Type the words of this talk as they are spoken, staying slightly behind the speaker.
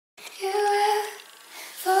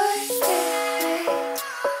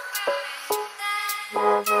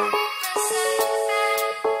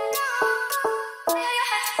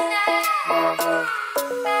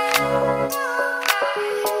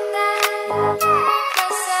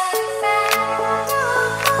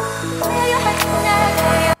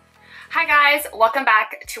guys, welcome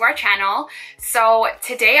back to our channel. So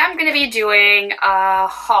today I'm going to be doing a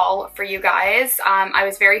haul for you guys. I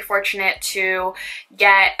was very fortunate to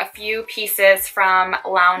get a few pieces from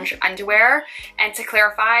Lounge Underwear, and to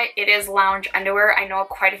clarify, it is Lounge Underwear. I know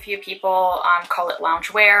quite a few people call it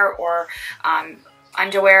loungewear or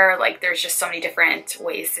underwear. Like, there's just so many different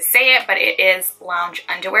ways to say it, but it is Lounge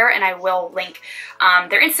Underwear, and I will link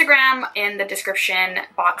their Instagram in the description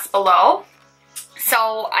box below.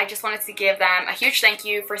 So I just wanted to give them a huge thank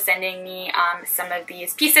you for sending me some of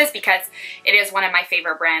these pieces, because it is one of my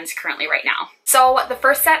favorite brands currently right now. So the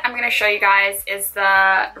first set I'm going to show you guys is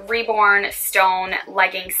the Reborn Stone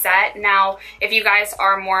legging set. Now, if you guys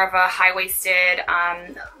are more of a high-waisted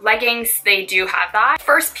leggings, they do have that.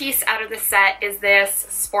 First piece out of the set is this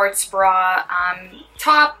sports bra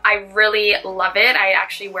top. I really love it. I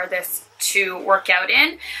actually wear this to work out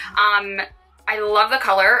in. I love the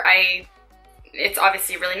color. It's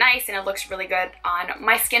obviously really nice and it looks really good on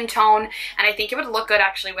my skin tone, and I think it would look good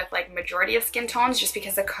actually with like majority of skin tones, just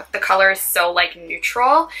because the color is so like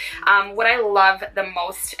neutral. What I love the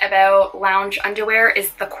most about Lounge Underwear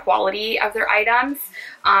is the quality of their items.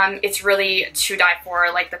 It's really to die for.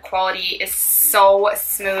 Like, the quality is so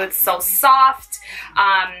smooth, so soft,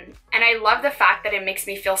 and I love the fact that it makes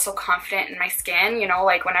me feel so confident in my skin. You know,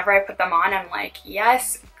 like whenever I put them on, I'm like,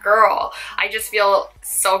 yes girl, I just feel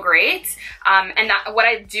so great. And what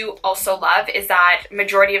I do also love is that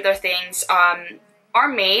majority of their things are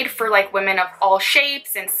made for like women of all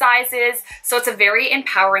shapes and sizes, so it's a very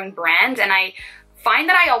empowering brand, and I find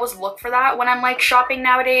that I always look for that when I'm like shopping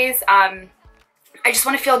nowadays. I just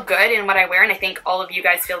want to feel good in what I wear, and I think all of you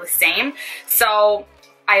guys feel the same. So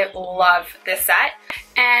I love this set.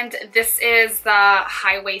 And this is the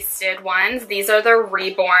high-waisted ones. These are the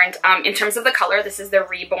Reborn. In terms of the color, this is the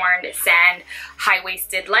Reborn Sand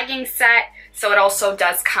high-waisted legging set. So it also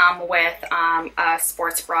does come with a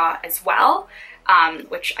sports bra as well,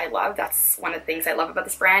 which I love. That's one of the things I love about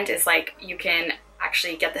this brand, is like you can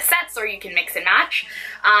actually get the sets or you can mix and match.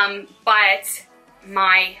 But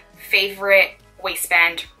my favorite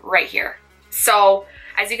waistband right here. So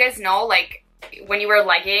as you guys know, like, when you wear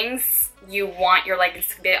leggings, you want your leggings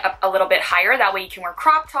to be a little bit higher. That way you can wear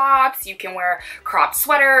crop tops, you can wear crop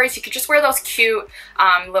sweaters, you could just wear those cute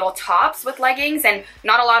little tops with leggings, and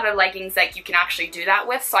not a lot of leggings that you can actually do that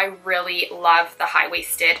with. So I really love the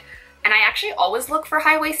high-waisted, and I actually always look for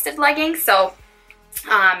high-waisted leggings. So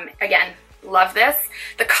again, love this.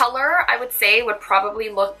 The color, I would say, would probably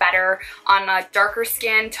look better on a darker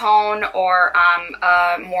skin tone or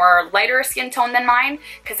a more lighter skin tone than mine,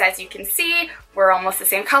 because as you can see, we're almost the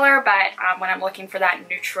same color. But when I'm looking for that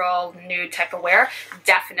neutral nude type of wear,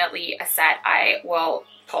 definitely a set I will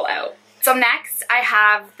pull out. So next, I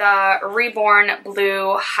have the Reborn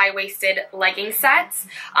Blue high-waisted legging sets.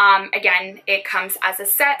 Again, it comes as a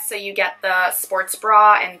set, so you get the sports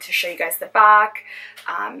bra, and to show you guys the back,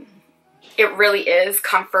 it really is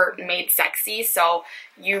comfort made sexy, so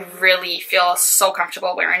you really feel so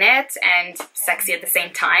comfortable wearing it and sexy at the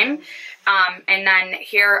same time. And then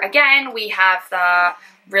here again, we have the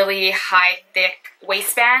really high, thick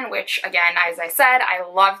waistband, which again, as I said, I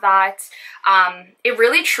love that. It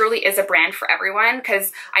really truly is a brand for everyone,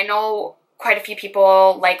 because I know quite a few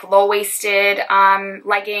people like low-waisted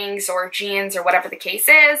leggings or jeans or whatever the case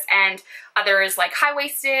is, and others like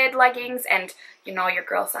high-waisted leggings, and you know your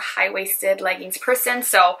girl's a high-waisted leggings person,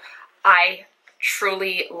 so I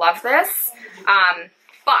truly love this.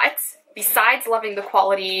 But besides loving the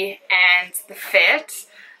quality and the fit,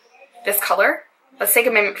 this color, let's take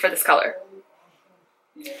a minute for this color.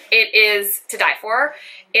 It is to die for.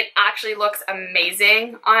 It actually looks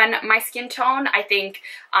amazing on my skin tone. I think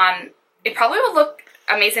it probably would look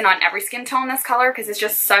amazing on every skin tone, this color, because it's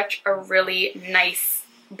just such a really nice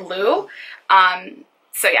blue.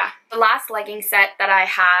 So yeah, the last legging set that I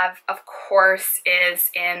have, of course,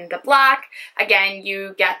 is in the black. Again,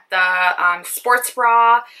 you get the sports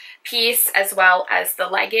bra piece as well as the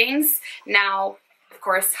leggings. Now, of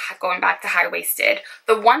course, going back to high-waisted,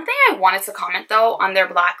 the one thing I wanted to comment though on their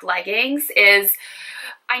black leggings is,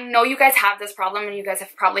 I know you guys have this problem, and you guys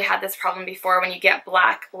have probably had this problem before, when you get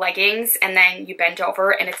black leggings and then you bend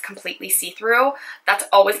over and it's completely see-through. That's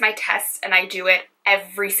always my test, and I do it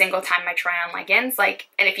every single time I try on leggings. Like,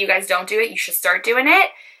 and if you guys don't do it, you should start doing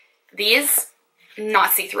it. These,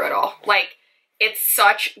 not see-through at all. Like, it's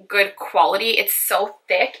such good quality. It's so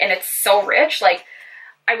thick and it's so rich. Like,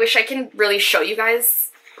 I wish I can really show you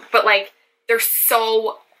guys, but like, they're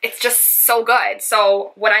so, it's just so good.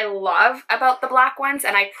 So what I love about the black ones,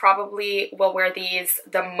 and I probably will wear these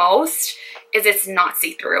the most, is it's not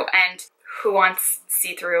see-through. And who wants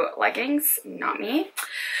see-through leggings? Not me.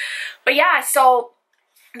 But yeah, so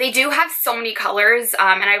they do have so many colors,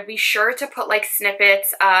 and I'll be sure to put like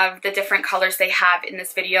snippets of the different colors they have in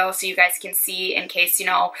this video so you guys can see, in case, you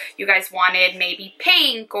know, you guys wanted maybe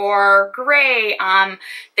pink or gray.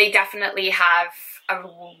 They definitely have a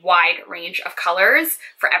wide range of colors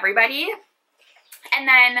for everybody. And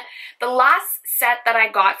then the last set that I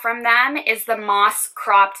got from them is the moss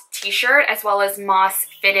cropped t-shirt as well as moss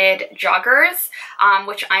fitted joggers,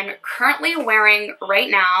 which I'm currently wearing right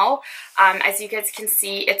now. As you guys can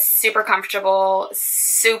see, it's super comfortable,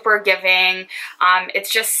 super giving.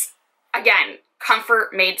 It's just, again,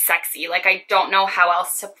 comfort made sexy. Like, I don't know how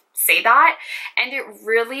else to say that, and it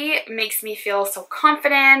really makes me feel so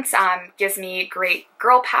confident, gives me great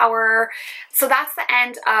girl power. So that's the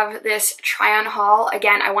end of this try on haul.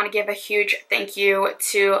 Again, I want to give a huge thank you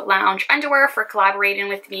to Lounge Underwear for collaborating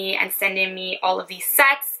with me and sending me all of these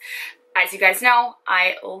sets. As you guys know,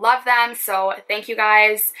 I love them, so thank you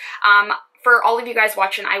guys. For all of you guys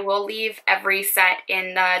watching, I will leave every set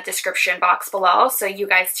in the description box below so you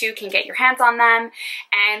guys too can get your hands on them.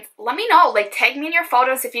 And let me know, like, tag me in your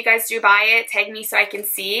photos if you guys do buy it. Tag me so I can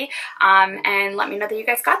see, and let me know that you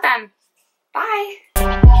guys got them. Bye!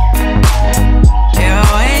 You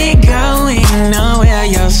ain't going nowhere,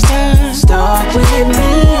 you're stuck with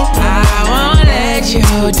me. I won't let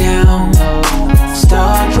you down.